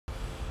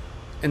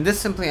In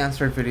this Simply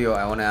Answered video,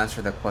 I want to answer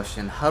the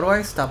question, how do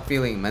I stop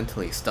feeling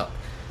mentally stuck?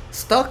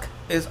 Stuck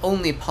is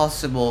only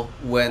possible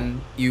when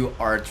you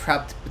are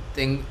trapped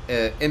in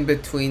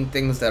between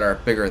things that are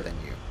bigger than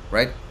you,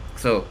 right?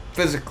 So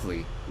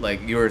physically,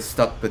 like you're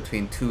stuck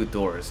between two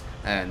doors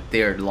and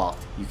they're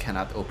locked, you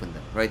cannot open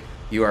them, right?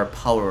 You are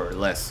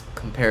powerless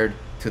compared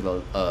to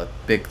the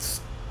big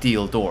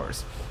steel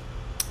doors.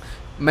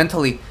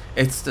 Mentally,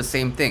 it's the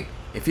same thing.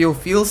 If you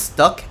feel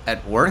stuck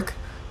at work,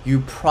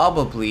 you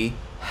probably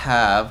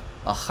have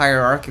a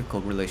hierarchical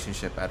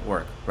relationship at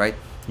work, right?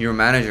 Your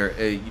manager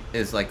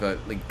is like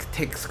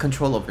takes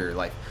control of your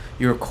life.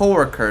 Your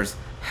coworkers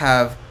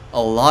have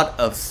a lot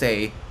of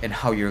say in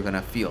how you're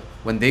gonna feel.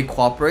 When they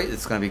cooperate,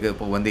 it's gonna be good,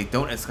 but when they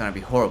don't, it's gonna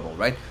be horrible,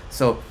 right?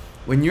 So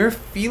when you're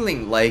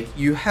feeling like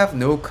you have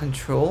no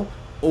control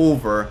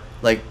over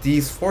like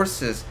these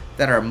forces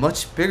that are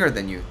much bigger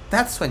than you,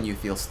 that's when you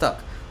feel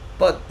stuck.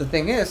 But the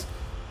thing is,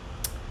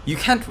 you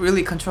can't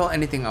really control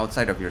anything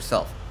outside of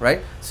yourself,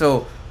 right?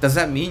 So does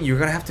that mean you're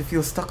gonna have to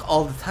feel stuck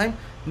all the time?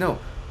 No.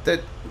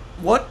 That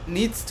what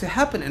needs to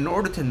happen in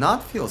order to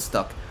not feel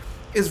stuck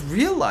is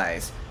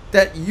realize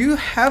that you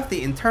have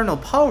the internal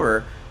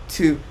power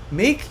to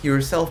make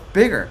yourself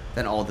bigger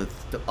than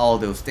all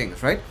those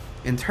things, right?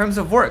 In terms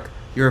of work,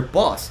 your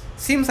boss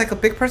seems like a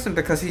big person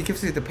because he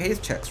gives you the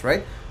paychecks,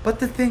 right? But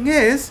the thing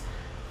is,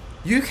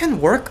 you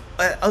can work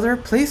at other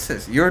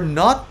places. You're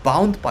not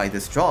bound by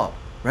this job,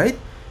 right?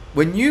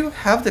 When you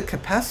have the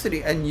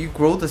capacity and you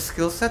grow the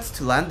skill sets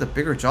to land a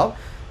bigger job,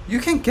 you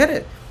can get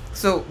it.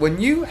 So when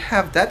you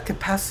have that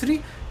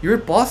capacity, your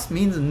boss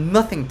means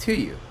nothing to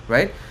you,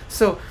 right?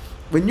 So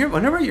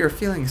whenever you're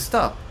feeling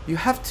stuck, you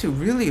have to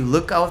really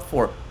look out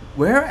for,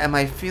 where am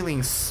I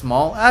feeling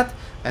small at,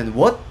 and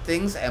what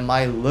things am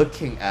I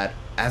looking at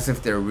as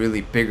if they're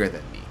really bigger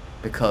than me?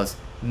 Because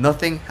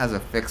nothing has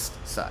a fixed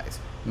size.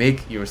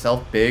 Make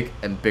yourself big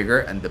and bigger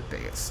and the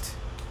biggest.